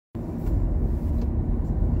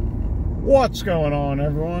What's going on,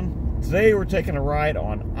 everyone? Today we're taking a ride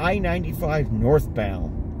on I-95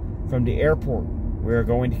 northbound. From the airport, we're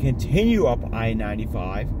going to continue up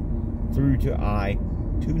I-95 through to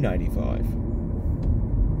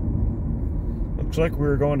I-295. Looks like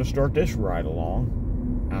we're going to start this ride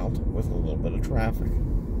along out with a little bit of traffic.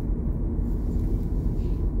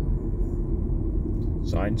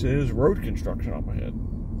 Sign says road construction up ahead.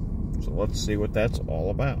 So let's see what that's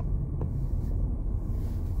all about.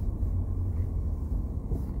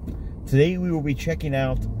 Today we will be checking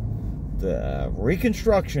out the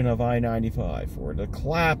reconstruction of I-95, where the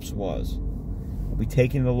collapse was. We'll be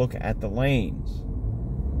taking a look at the lanes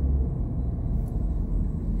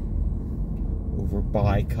over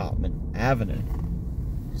by Cotman Avenue.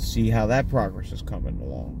 See how that progress is coming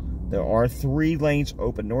along. There are 3 lanes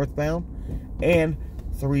open northbound and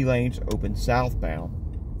 3 lanes open southbound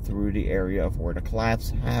through the area of where the collapse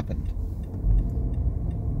happened.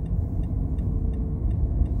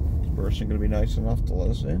 Person going to be nice enough to let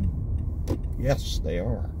us in? Yes, they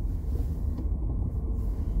are.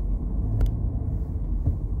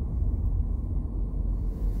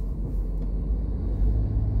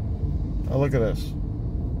 Now look at this.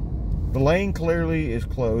 The lane clearly is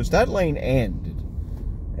closed. That lane ended,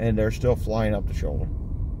 and they're still flying up the shoulder.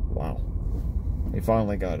 Wow. They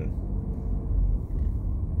finally got it.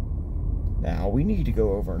 Now we need to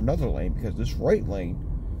go over another lane because this right lane,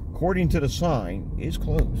 according to the sign, is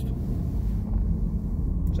closed.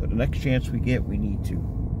 So the next chance we get, we need to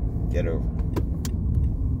get over.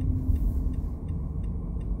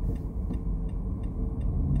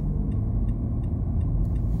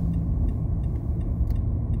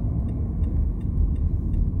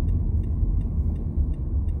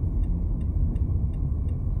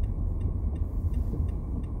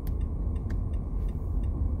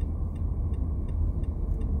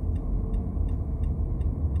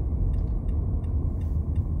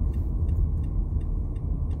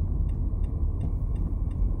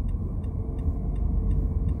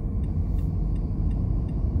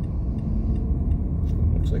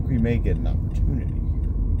 Like we may get an opportunity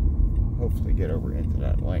here. Hopefully get over into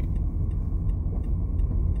that lane.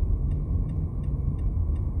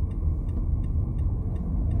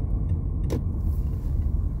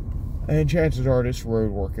 And chances are this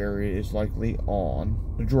road work area is likely on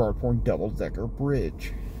the Gerard Point double-decker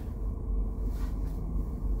bridge.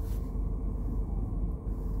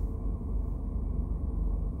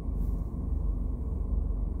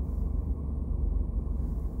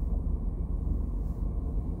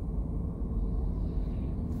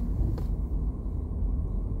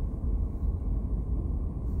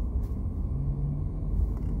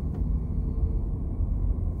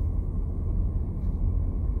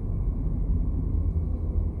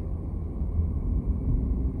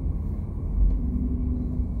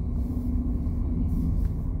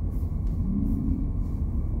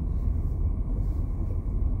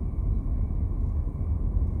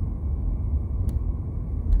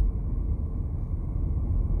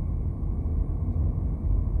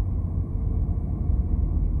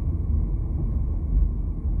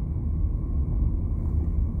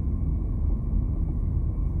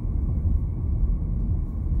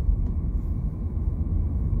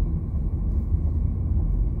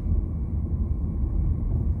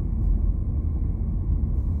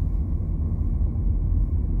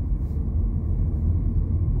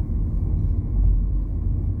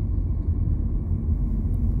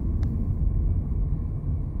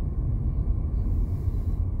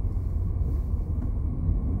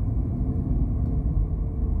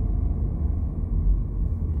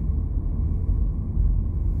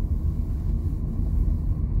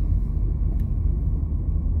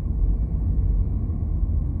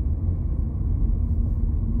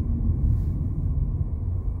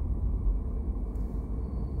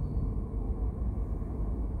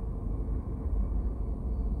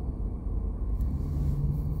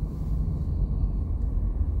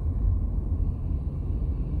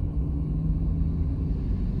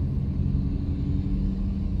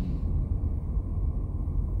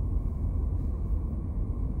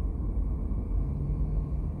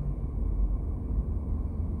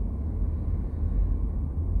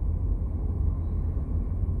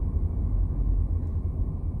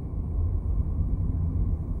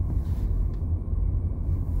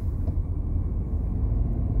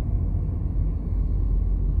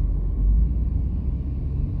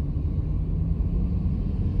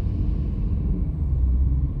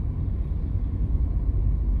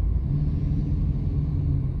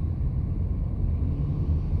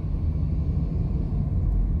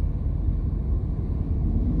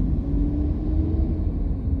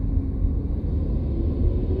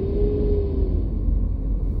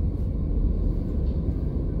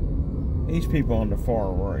 these people on the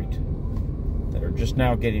far right that are just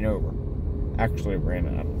now getting over actually ran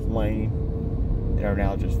out of lane and are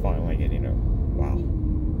now just finally getting over. Wow.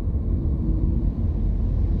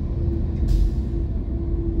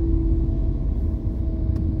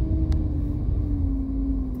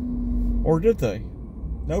 Or did they?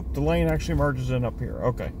 Nope, the lane actually merges in up here.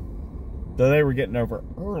 Okay. So they were getting over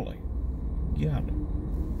early. Got it.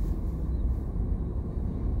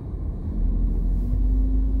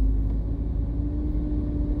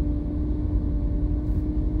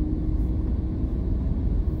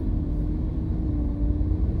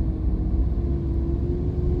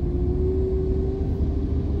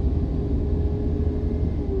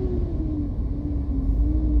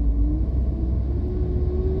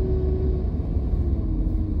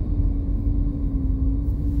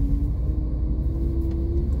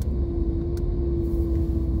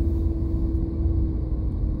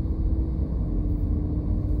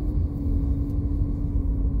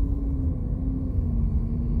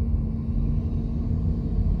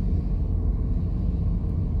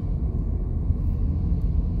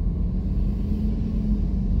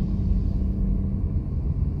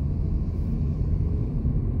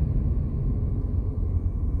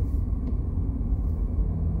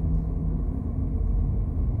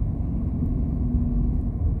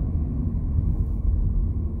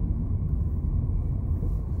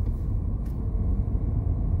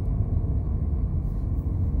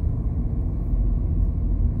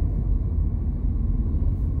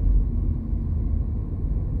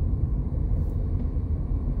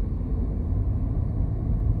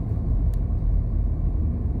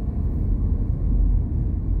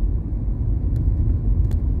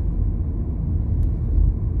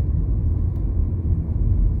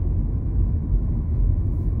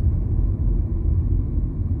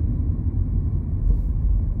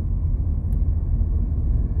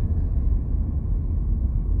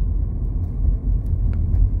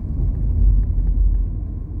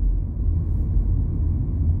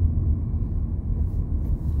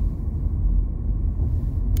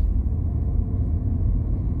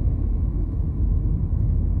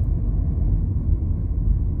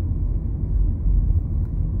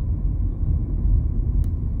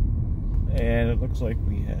 And it looks like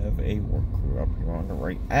we have a work crew up here on the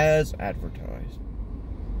right, as advertised.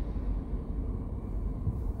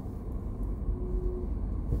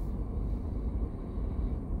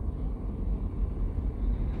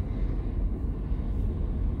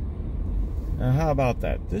 Now how about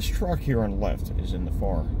that? This truck here on the left is in the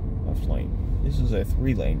far left lane. This is a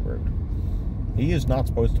 3-lane road. He is not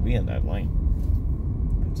supposed to be in that lane.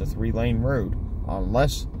 It's a 3-lane road.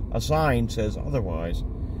 Unless a sign says otherwise,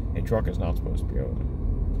 a truck is not supposed to be over there.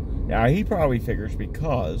 Now, he probably figures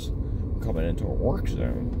because coming into a work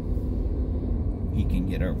zone, he can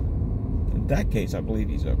get over. In that case, I believe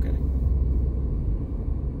he's okay.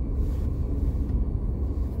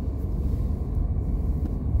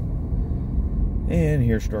 And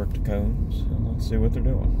here start the cones. And let's see what they're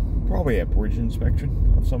doing. Probably a bridge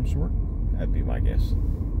inspection of some sort. That'd be my guess.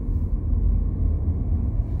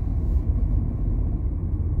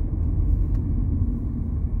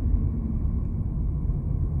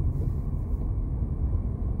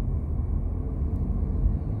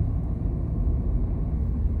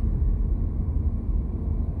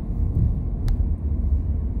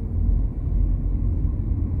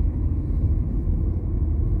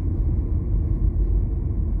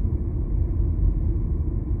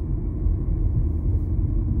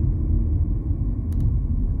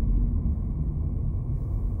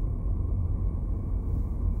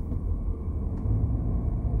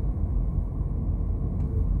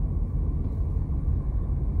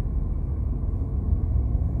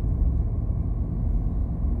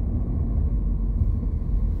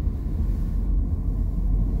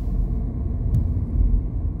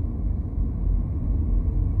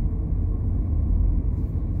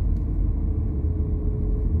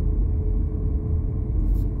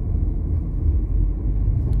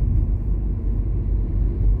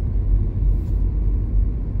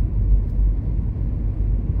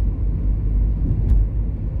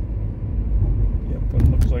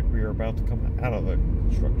 About to come out of the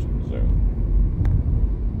construction zone.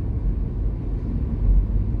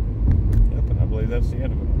 Yep, and I believe that's the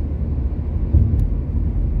end of it.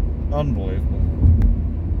 Unbelievable.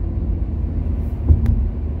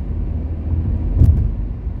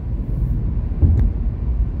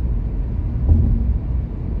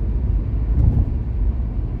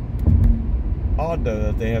 Odd though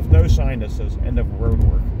that they have no sign that says end of road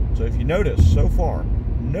work. So if you notice, so far,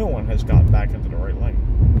 no one has gotten back into the right lane.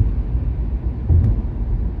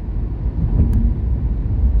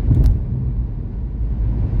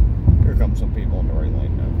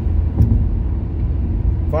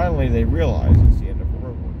 realize it's the end of a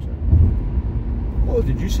roadwork zone. Oh,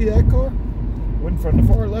 did you see that car? Went from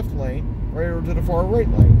the far left lane right over to the far right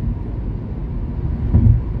lane.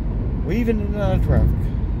 Weaving in and out of traffic.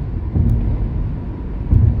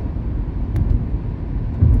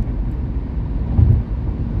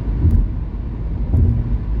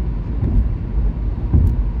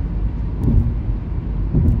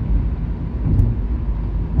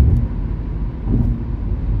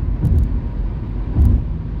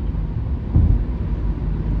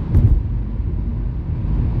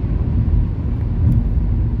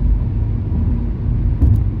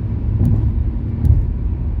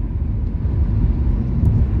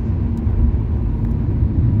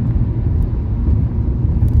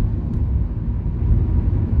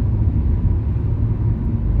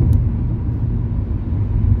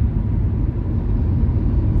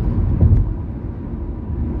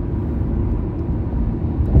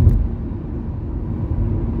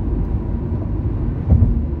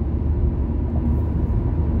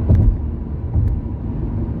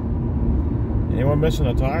 Anyone missing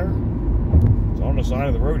a tire? It's on the side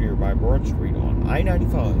of the road here by Broad Street on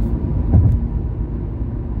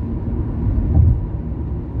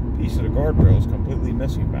I-95. Piece of the guardrail is completely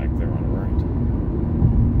missing back there on the right.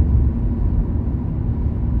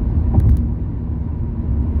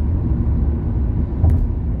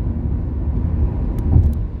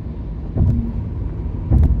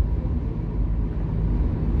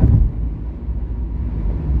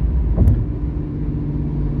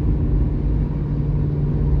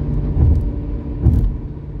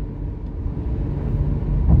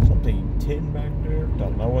 Tin back there,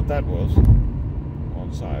 don't know what that was on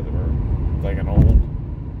the side of the road. Like an old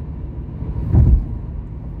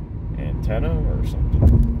antenna or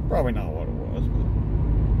something. Probably not what it was, but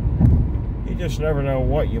you just never know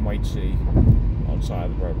what you might see on the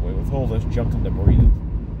side of the roadway with all this junk and debris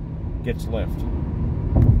that gets left.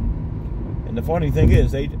 And the funny thing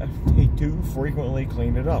is, they do frequently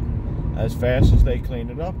clean it up. As fast as they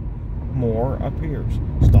clean it up, more appears.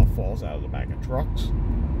 Stuff falls out of the back of trucks.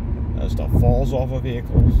 Stuff falls off of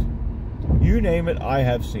vehicles. You name it, I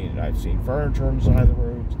have seen it. I've seen furniture on the side of the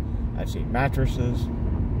roads. I've seen mattresses,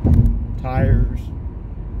 tires,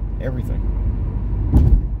 everything.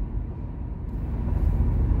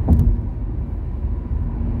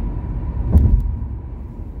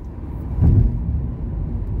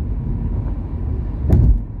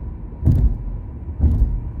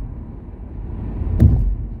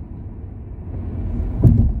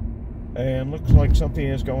 And looks like something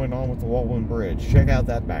is going on with the Waltman Bridge. Check out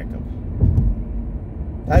that backup.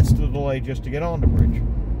 That's the delay just to get on the bridge.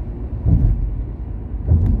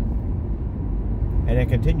 And it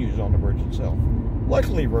continues on the bridge itself.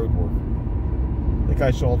 Luckily, road work. I think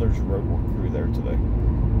I saw there's a road work crew there today.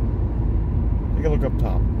 Take a look up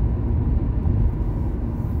top.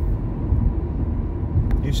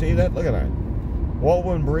 You see that? Look at that.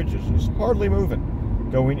 Waltman Bridge is hardly moving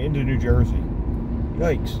going into New Jersey.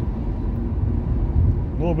 Yikes.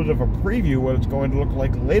 A little bit of a preview of what it's going to look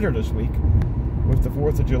like later this week with the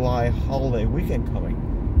 4th of July holiday weekend coming.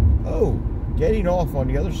 Oh, getting off on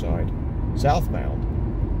the other side, southbound,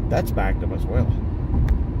 that's backed up as well.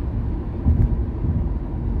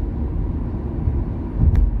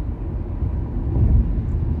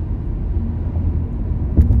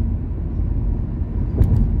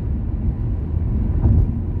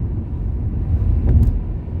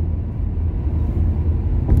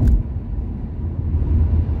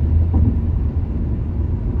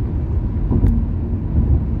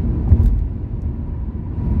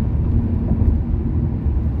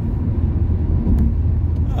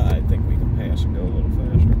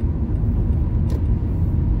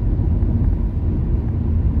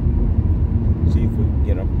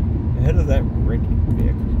 Ahead of that red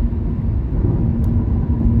vehicle.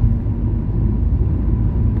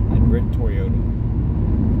 That red Toyota.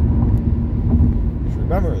 Just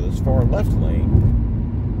remember, this far left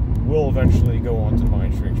lane will eventually go onto the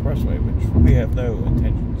Mine Street Expressway, which we have no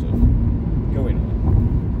intentions of going on.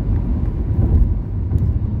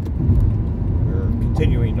 We're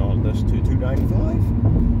continuing on this to 295,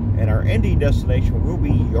 and our ending destination will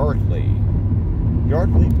be Yardley,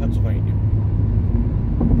 Pennsylvania.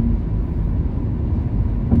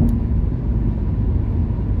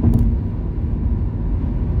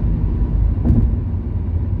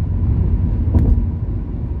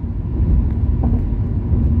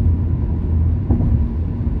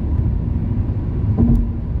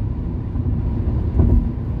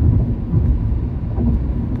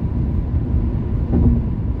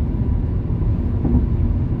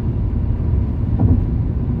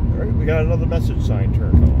 We got another message sign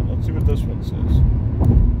turned on. Let's see what this one says.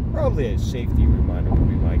 Probably a safety reminder would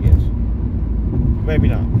be my guess. Maybe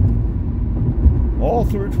not. All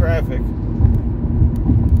through traffic.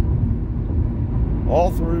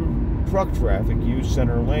 All through truck traffic, use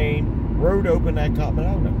center lane. Road open at Cottman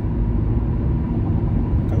Avenue.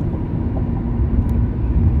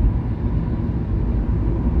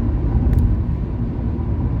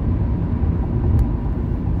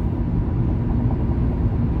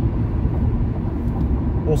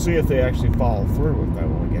 We'll see if they actually follow through with that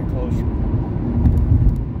when we get closer.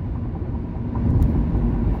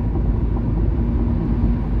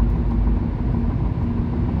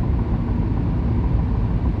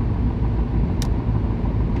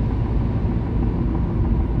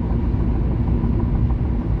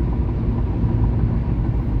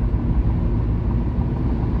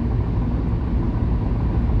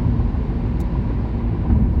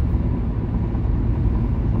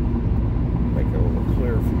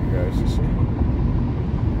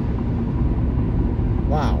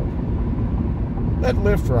 That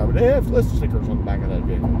lift driver, they have lift stickers on the back of that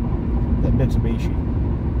vehicle. That Mitsubishi.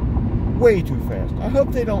 Way too fast. I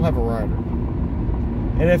hope they don't have a rider.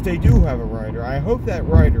 And if they do have a rider, I hope that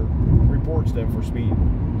rider reports them for speed.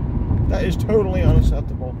 That is totally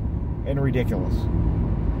unacceptable and ridiculous.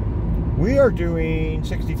 We are doing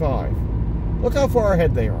 65. Look how far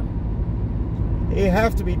ahead they are. They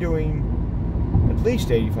have to be doing at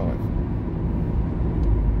least 85.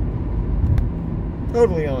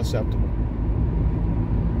 Totally unacceptable.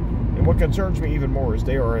 And what concerns me even more is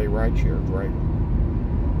they are a rideshare driver.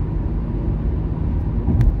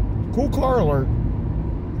 Cool car alert.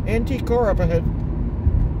 Antique car up ahead.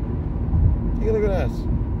 Take a look at this.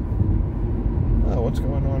 Oh, what's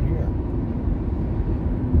going on here?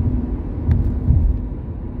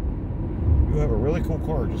 You have a really cool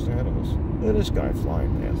car just ahead of us. Look at this guy flying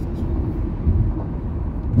past us.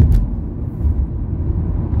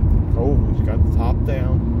 Oh, he's got the top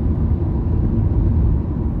down.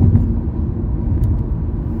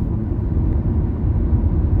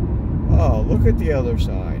 Oh, look at the other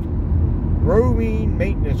side. Roving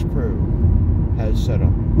maintenance crew has set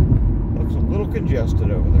up. Looks a little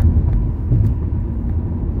congested over there.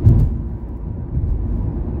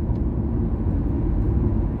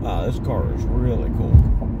 Ah, this car is really cool.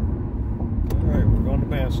 Alright, we're going to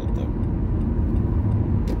pass it though.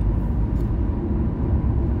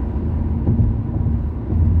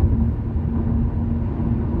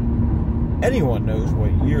 Anyone knows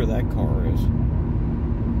what year that car is?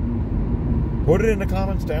 Put it in the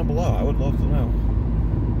comments down below. I would love to know.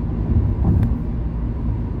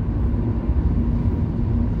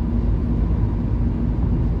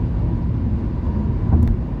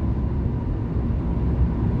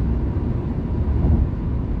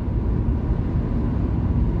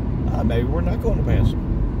 Maybe we're not going to pass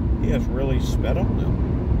him. He has really sped up now.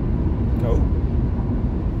 Go.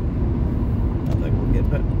 I think we're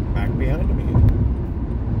getting it back behind him again.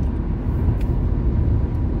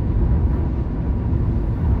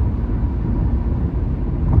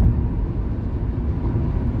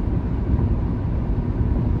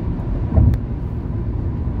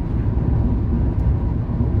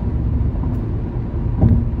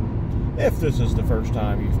 If this is the first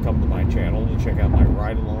time you've come to my channel to check out my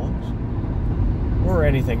ride-alongs, or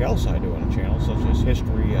anything else I do on the channel, such as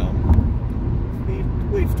history,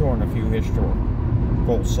 we've torn a few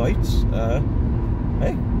historical sites.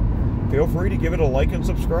 Hey, feel free to give it a like and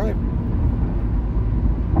subscribe.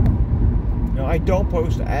 Now, I don't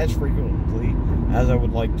post as frequently as I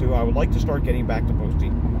would like to. I would like to start getting back to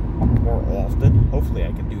posting more often. Hopefully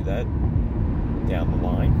I can do that down the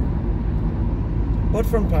line. But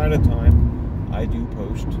from time to time, I do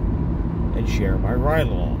post and share my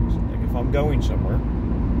ride-alongs. Like if I'm going somewhere,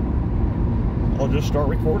 I'll just start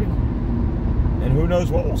recording. And who knows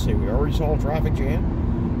what we'll see. We already saw a traffic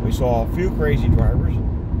jam. We saw a few crazy drivers.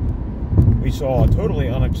 We saw a totally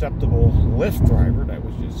unacceptable Lyft driver that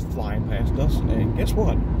was just flying past us. And guess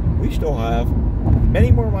what? We still have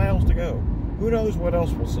many more miles to go. Who knows what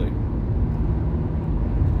else we'll see.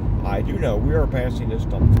 I do know we are passing this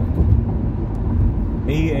dump truck.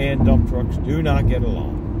 Me and dump trucks do not get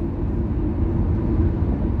along.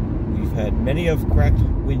 We've had many of cracked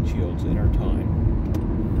windshields in our time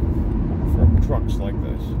from trucks like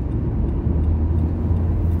this.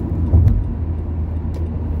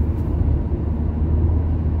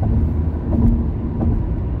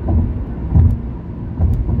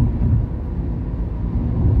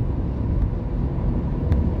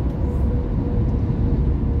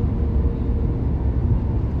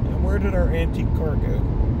 Where did our antique car go?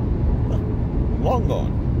 Huh, long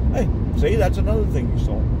gone. Hey, see, that's another thing you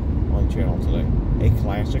saw on the channel today. A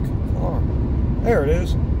classic car. There it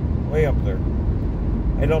is. way up there.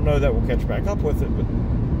 I don't know that we'll catch back up with it, but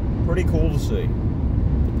pretty cool to see.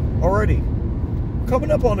 Alrighty,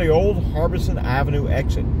 coming up on the old Harbison Avenue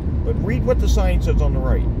exit, but read what the sign says on the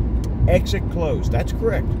right. Exit closed. That's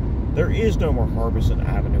correct. There is no more Harbison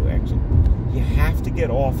Avenue exit. You have to get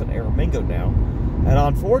off at Aramingo now, and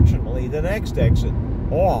unfortunately, the next exit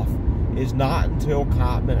off is not until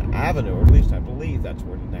Cotman Avenue, or at least I believe that's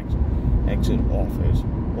where the next exit off is.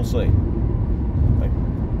 We'll see. But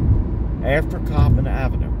after Cotman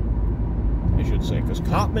Avenue, I should say, because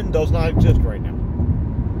Cotman does not exist right now.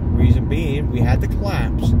 Reason being, we had the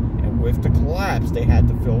collapse, and with the collapse, they had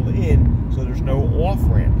to fill it in, so there's no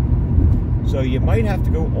off-ramp. So you might have to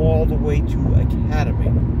go all the way to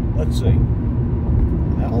Academy. Let's see.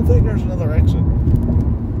 I don't think there's another exit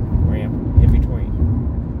ramp in between.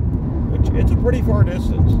 Which, it's a pretty far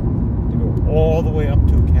distance to go all the way up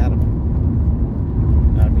to Academy.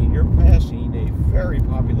 I mean, you're passing a very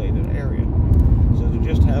populated area. So to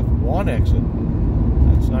just have one exit,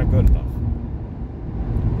 that's not good enough.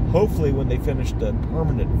 Hopefully when they finish the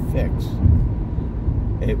permanent fix,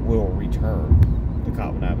 it will return the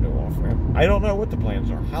Cotman Avenue off-ramp. I don't know what the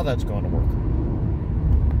plans are, how that's going to work.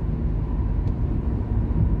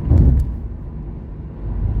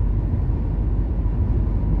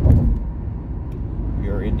 We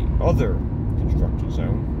are in the other construction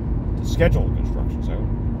zone, the scheduled construction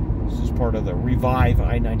zone. This is part of the Revive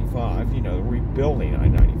I-95, you know, the rebuilding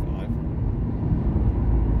I-95,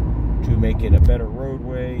 to make it a better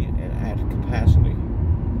roadway and add capacity.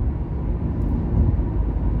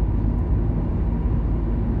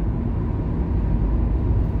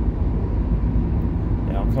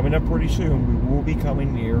 Now, coming up pretty soon, we will be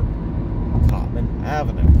coming near Cotman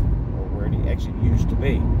Avenue, or where the exit used to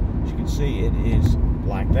be. As you can see, it is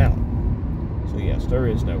blacked out. So yes, there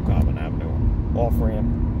is no Cotman Avenue off-ramp,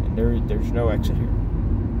 and there's no exit here.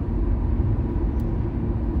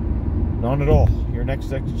 None at all. Your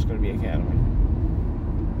next exit is going to be Academy.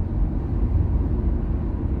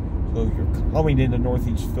 So if you're coming into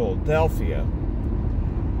Northeast Philadelphia,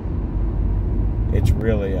 it's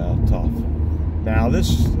really tough. Now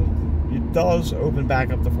it does open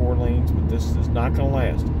back up to 4 lanes, but this is not going to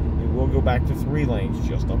last. It will go back to 3 lanes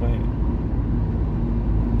just up ahead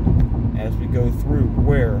as we go through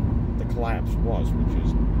where the collapse was, which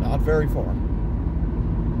is not very far.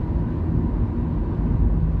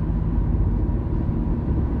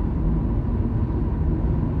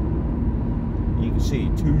 You can see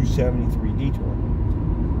 273 detour.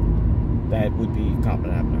 That would be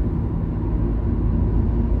Cotman Avenue.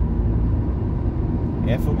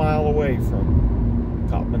 Half a mile away from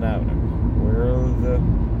Cotman Avenue, where the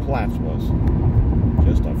collapse was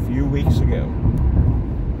just a few weeks ago.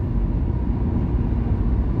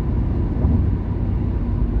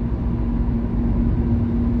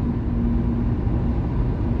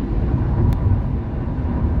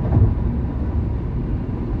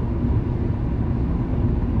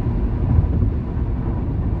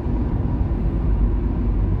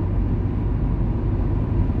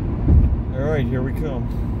 Alright, here we come.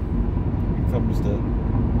 Here comes the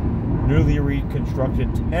newly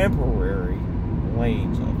reconstructed temporary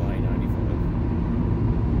lanes of I-95.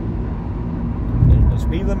 And the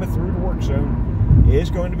speed limit through the work zone is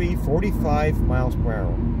going to be 45 miles per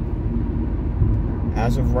hour.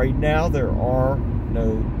 As of right now, there are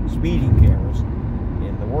no speeding cameras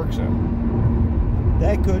in the work zone.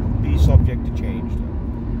 That could be subject to change, though.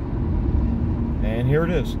 And here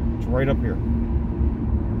it is. It's right up here.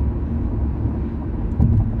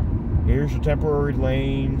 Here's the temporary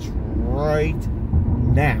lanes right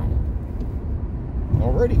now.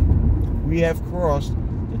 Already, we have crossed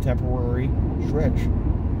the temporary stretch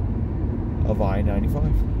of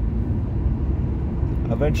I-95.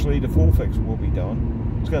 Eventually, the full fix will be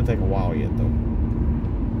done. It's going to take a while yet, though.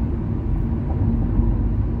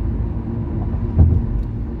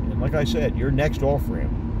 And like I said, your next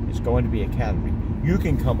off-ramp is going to be Academy. You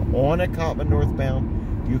can come on at Cotman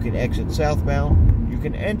northbound. You can exit southbound. You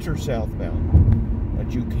can enter southbound,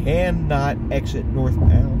 but you cannot exit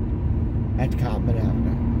northbound at Cotman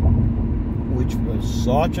Avenue, which was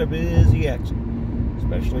such a busy exit,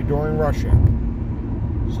 especially during rush hour.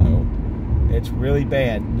 So it's really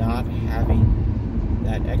bad not having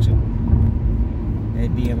that exit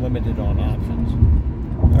and being limited on options.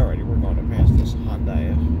 Alrighty, we're going to pass this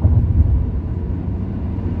Hyundai.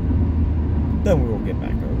 Then we will get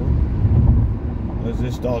back over. As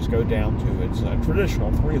this does go down to its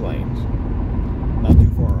traditional 3 lanes, not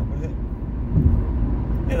too far up ahead.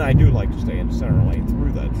 And I do like to stay in the center lane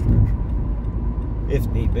through that stretch, if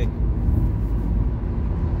need be.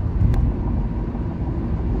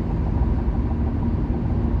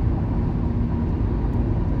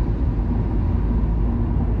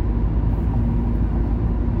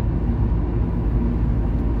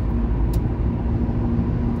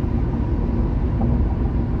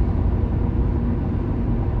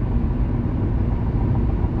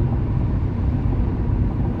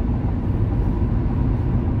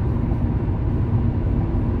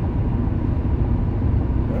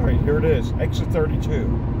 it is, exit 32.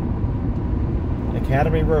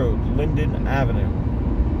 Academy Road, Linden Avenue.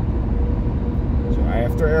 So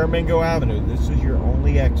after Aramingo Avenue, this is your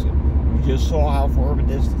only exit. You just saw how far of a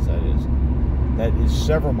distance that is. That is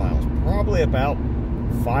several miles, probably about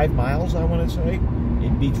 5 miles, I want to say,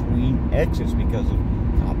 in between exits because of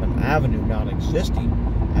Common Avenue not existing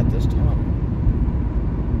at this time.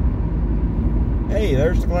 Hey,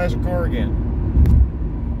 there's the classic car again.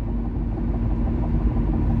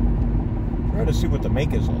 Trying to see what the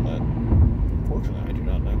make is on that. Unfortunately, I do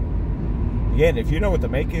not know. Again, if you know what the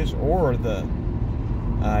make is or the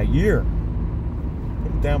year,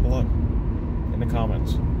 put it down below in the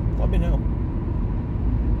comments. Let me know.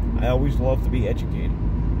 I always love to be educated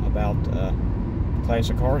about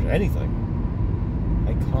classic cars, anything.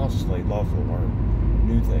 I constantly love to learn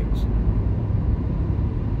new things.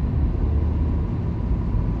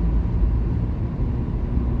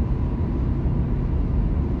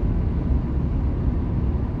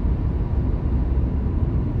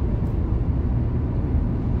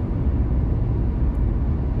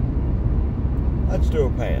 Let's do a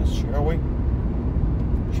pass, shall we?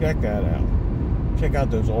 Check that out. Check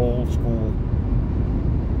out those old school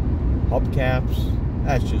hubcaps.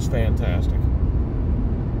 That's just fantastic.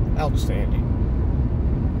 Outstanding.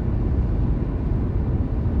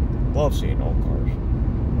 Love seeing old cars.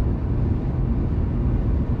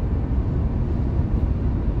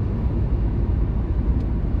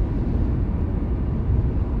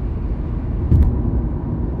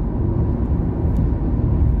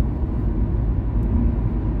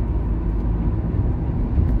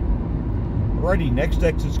 Alrighty, next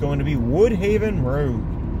exit is going to be Woodhaven Road.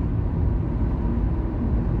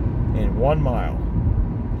 In 1 mile.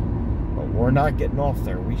 But we're not getting off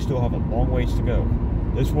there. We still have a long ways to go.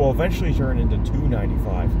 This will eventually turn into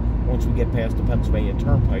 295 once we get past the Pennsylvania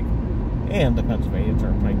Turnpike and the Pennsylvania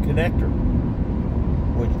Turnpike connector,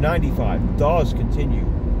 which 95 does continue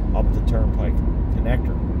up the Turnpike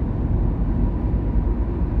connector.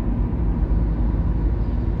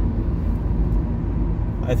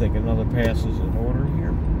 I think another pass is in order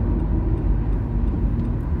here.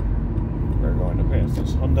 We're going to pass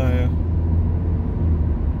this Hyundai.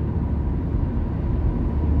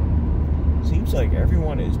 Seems like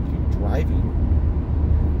everyone is driving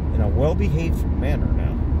in a well-behaved manner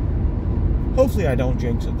now. Hopefully I don't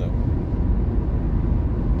jinx it though.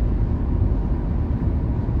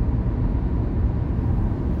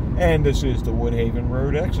 And this is the Woodhaven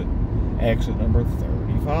Road exit. Exit number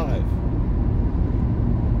 35.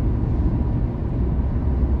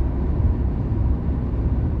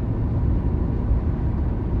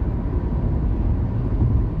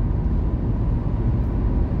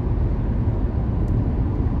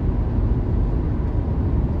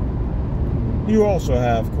 You also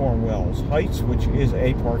have Cornwells Heights, which is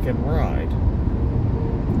a park and ride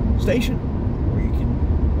station where you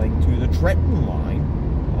can link to the Trenton line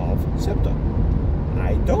of SEPTA.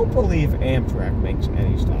 I don't believe Amtrak makes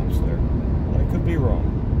any stops there. I could be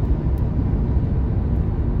wrong.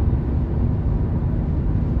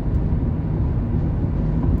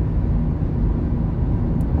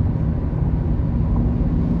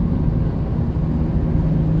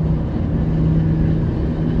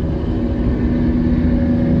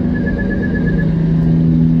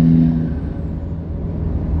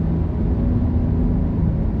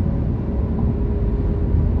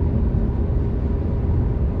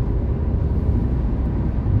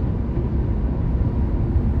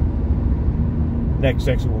 Next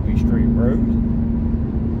section will be Stream Road.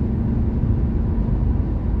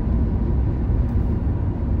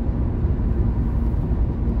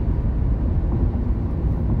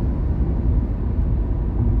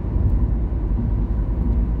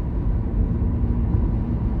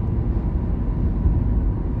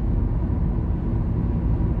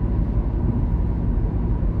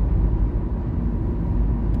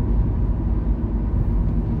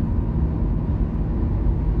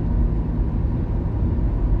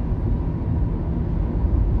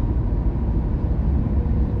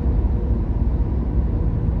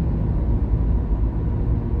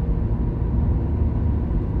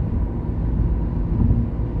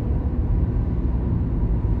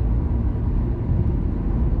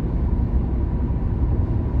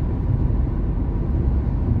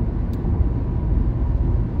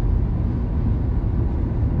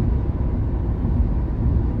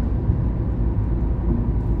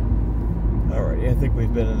 I think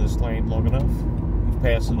we've been in this lane long enough. We've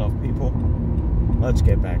passed enough people. Let's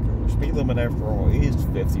get back over. Speed limit, after all, is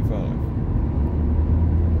 55.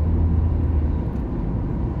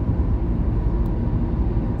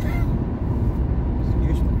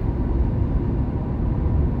 Excuse me.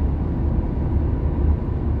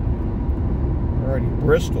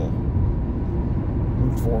 Bristol,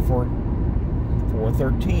 Route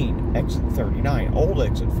 413, exit 39, old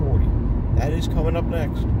exit 40. That is coming up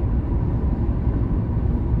next.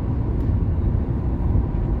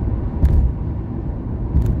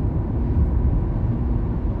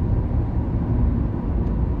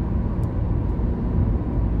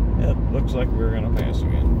 Looks like we're going to pass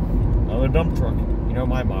again. Another dump truck. You know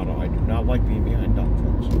my motto, I do not like being behind dump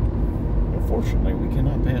trucks. Unfortunately, we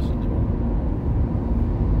cannot pass it anymore.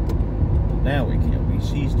 But now we can. We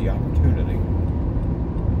seize the opportunity.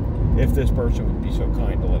 If this person would be so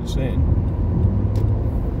kind to let us in.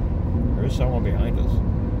 There is someone behind us.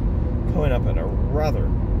 Coming up at a rather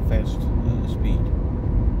fast speed.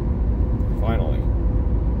 Finally,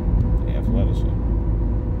 they have let us in.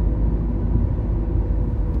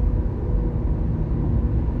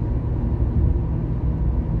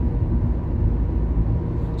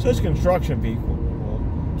 Says construction vehicle will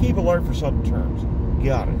keep alert for sudden turns.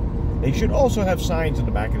 Got it. They should also have signs in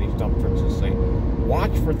the back of these dump trucks that say,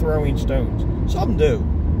 watch for throwing stones. Some do.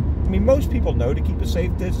 I mean, most people know to keep a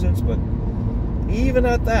safe distance, but even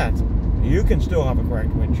at that, you can still have a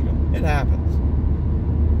cracked windshield. It happens.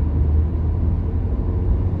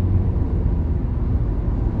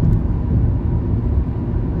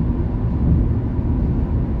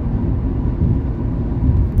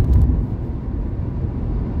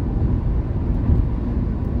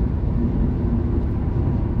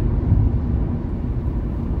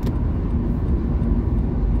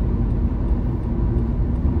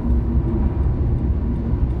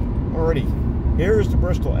 Here's the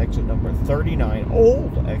Bristol exit number 39,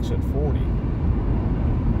 old exit 40.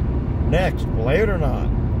 Next, believe it or not,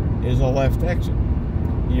 is a left exit.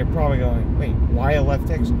 And you're probably going, wait, why a left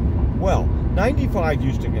exit? Well, 95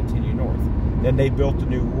 used to continue north. Then they built a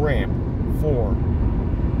new ramp for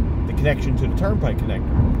the connection to the turnpike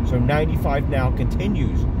connector. So 95 now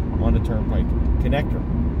continues on the turnpike connector,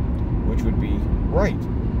 which would be right.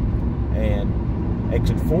 And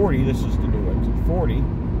exit 40, this is the new exit 40,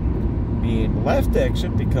 being left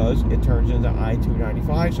exit because it turns into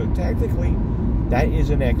I-295. So technically, that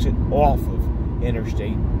is an exit off of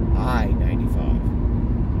Interstate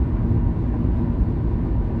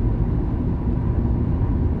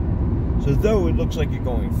I-95. So though it looks like you're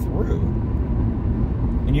going through,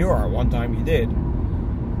 and you are, one time you did,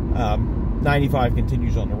 95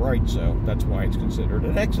 continues on the right, so that's why it's considered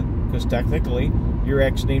an exit. Because technically, you're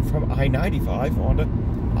exiting from I-95 onto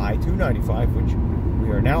I-295, which we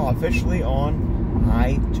are now officially on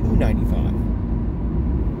I-295.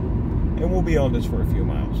 And we'll be on this for a few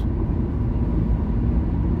miles.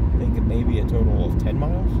 I think it may be a total of 10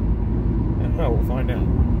 miles. I don't know, we'll find out.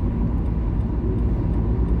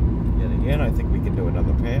 Yet again, I think we can do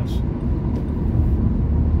another pass.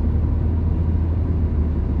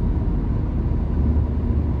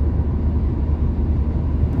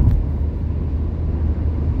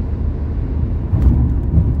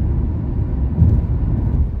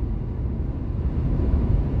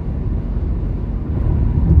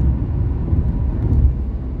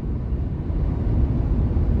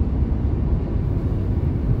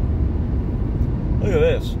 Look at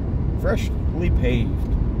this, freshly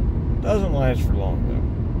paved. Doesn't last for long though.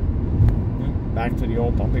 Back to the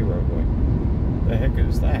old bumpy roadway. The heck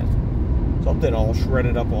is that? Something all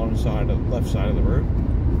shredded up on the side of the left side of the road.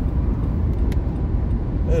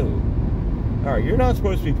 Oh. Alright, you're not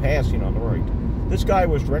supposed to be passing on the right. This guy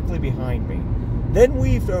was directly behind me. Then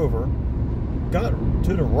weaved over, got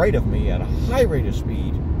to the right of me at a high rate of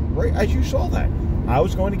speed. Right as you saw that. I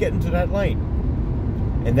was going to get into that lane.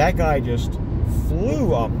 And that guy just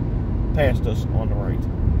flew up past us on the right.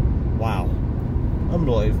 Wow.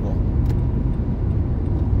 Unbelievable.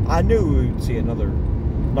 I knew we would see another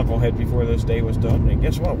knucklehead before this day was done. And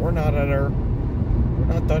guess what? We're not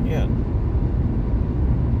done yet.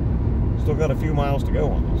 Still got a few miles to go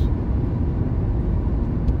on this.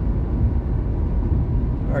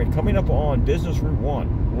 Alright, coming up on Business Route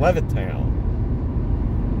 1, Levittown.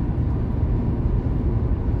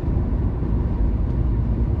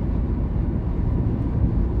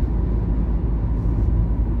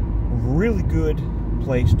 Really good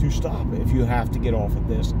place to stop if you have to get off at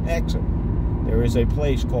this exit. There is a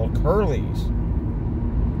place called Curly's.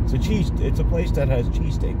 It's a place that has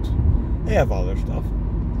cheesesteaks. They have other stuff.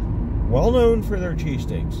 Well known for their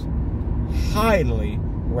cheesesteaks. Highly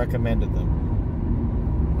recommended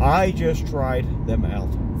them. I just tried them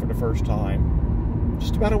out for the first time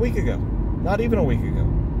just about a week ago. Not even a week ago.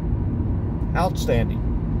 Outstanding.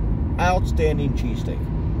 Outstanding cheesesteak.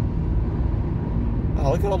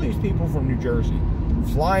 Oh, look at all these people from New Jersey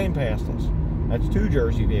flying past us. That's 2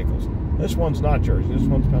 Jersey vehicles. This one's not Jersey. This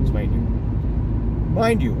one's Pennsylvania.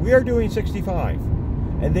 Mind you, we are doing 65,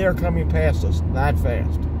 and they are coming past us that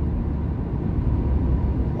fast.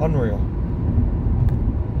 Unreal.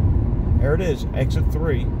 There it is, exit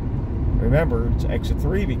 3. Remember, it's exit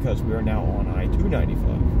 3 because we are now on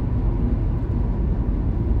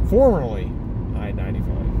I-295. Formerly I-95.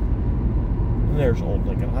 And there's Old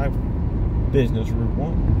Lincoln Highway. Business Route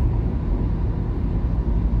 1.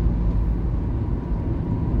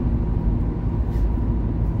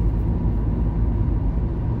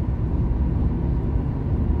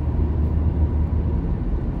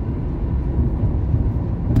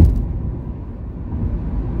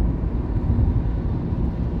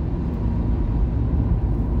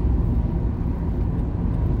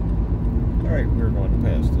 Alright, we're going to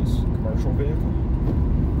pass this commercial vehicle.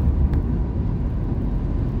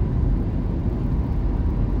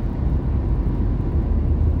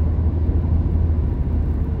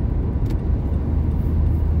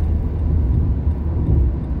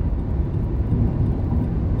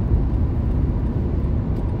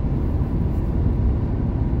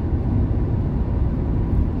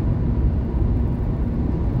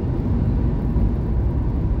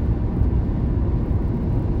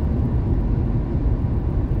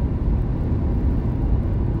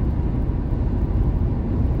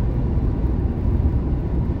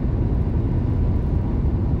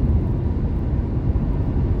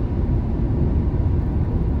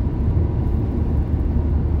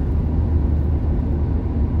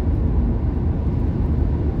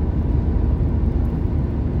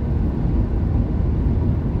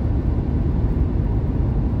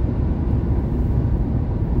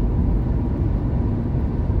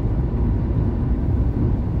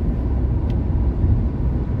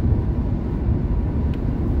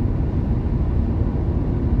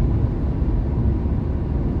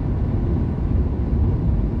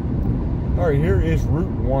 Alright, here is Route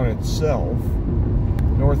 1 itself,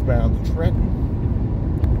 northbound to Trenton.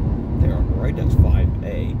 There on the right, that's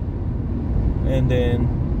 5A. And then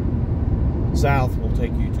south will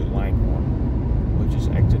take you to Langhorne, which is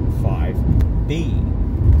exit 5B.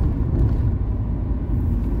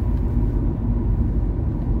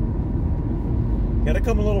 Gotta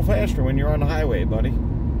come a little faster when you're on the highway, buddy.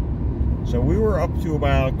 So we were up to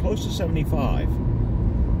about close to 75.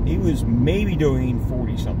 He was maybe doing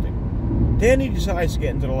 40 something. Then he decides to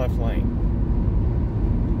get into the left lane.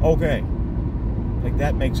 Okay. Like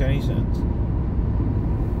that makes any sense.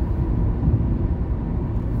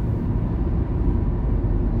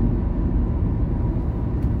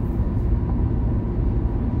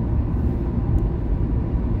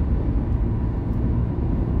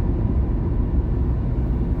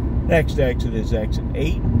 Next exit is exit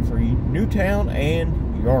 8 for Newtown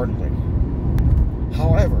and Yardley.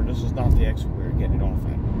 However, this is not the exit we're getting off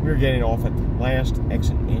at. We're getting off at the last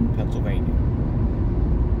exit in Pennsylvania.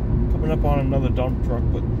 Coming up on another dump truck,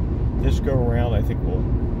 but this go around I think we'll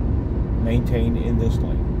maintain in this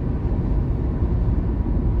lane.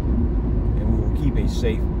 And we will keep a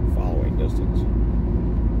safe following distance.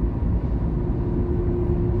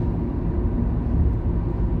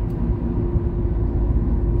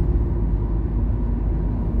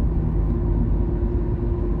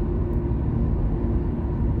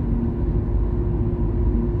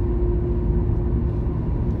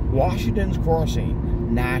 Washington's Crossing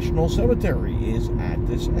National Cemetery is at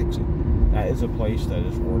this exit. That is a place that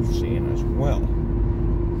is worth seeing as well.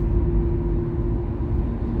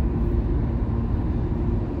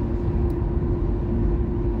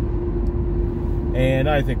 And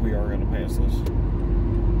I think we are going to pass this.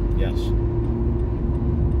 Yes.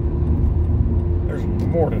 There's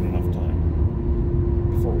more than enough time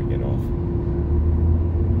before we get off.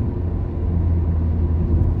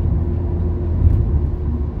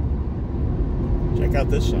 Check out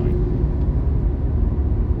this sign.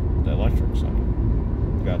 The electric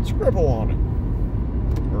sign. Got scribble on it.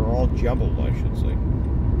 Or all jumbled, I should say.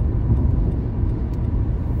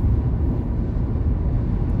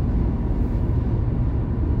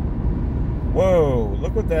 Whoa,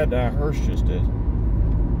 look what that hearse just did.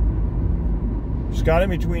 Just got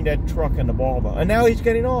in between that truck and the ball valve. And now he's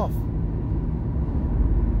getting off.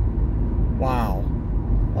 Wow.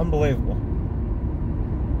 Unbelievable.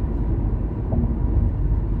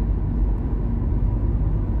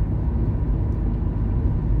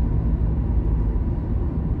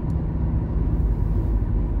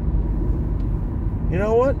 You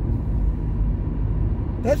know what?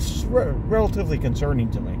 That's relatively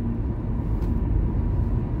concerning to me.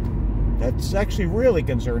 That's actually really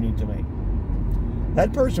concerning to me.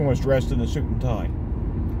 That person was dressed in a suit and tie.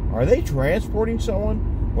 Are they transporting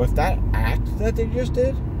someone with that act that they just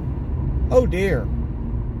did? Oh dear.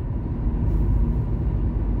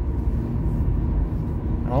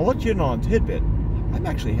 And I'll let you know on tidbit. I'm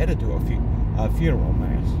actually headed to a funeral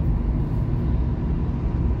mass.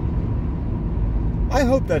 I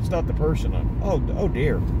hope that's not the person oh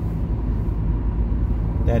dear,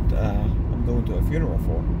 that I'm going to a funeral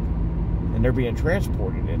for, and they're being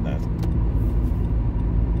transported in that.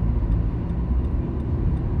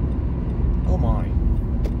 Oh my.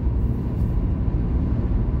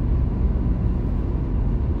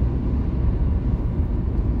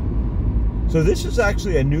 So this is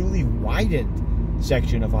actually a newly widened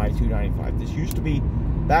section of I-295. This used to be,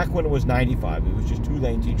 back when it was 95, it was just 2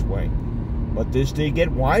 lanes each way. But this did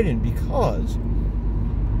get widened because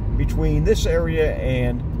between this area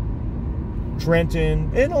and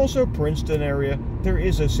Trenton and also Princeton area, there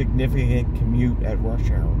is a significant commute at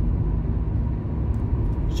rush hour.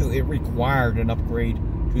 So it required an upgrade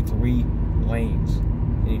to 3 lanes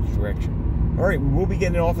in each direction. All right, we'll be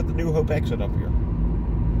getting off at the New Hope exit up here.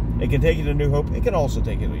 It can take you to New Hope. It can also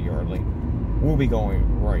take you to Yardley. We'll be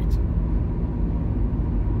going right.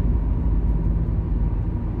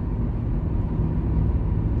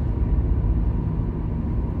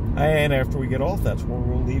 And after we get off, that's where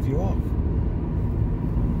we'll leave you off.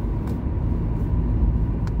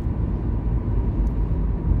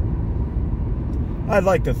 I'd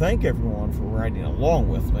like to thank everyone for riding along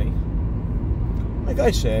with me. Like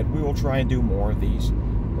I said, we will try and do more of these,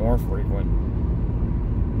 more frequent.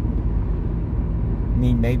 I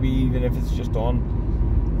mean, maybe even if it's just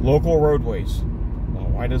on local roadways. Well,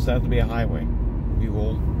 why does it have to be a highway? We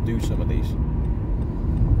will do some of these.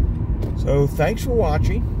 So, thanks for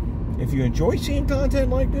watching. If you enjoy seeing content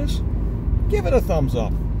like this, give it a thumbs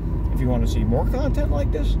up. If you want to see more content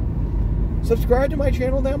like this, subscribe to my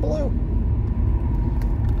channel down below.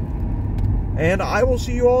 And I will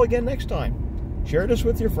see you all again next time. Share this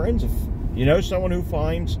with your friends if you know someone who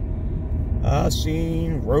finds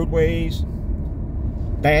seeing roadways,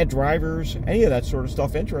 bad drivers, any of that sort of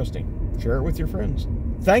stuff interesting. Share it with your friends.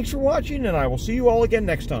 Thanks for watching, and I will see you all again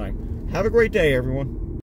next time. Have a great day, everyone.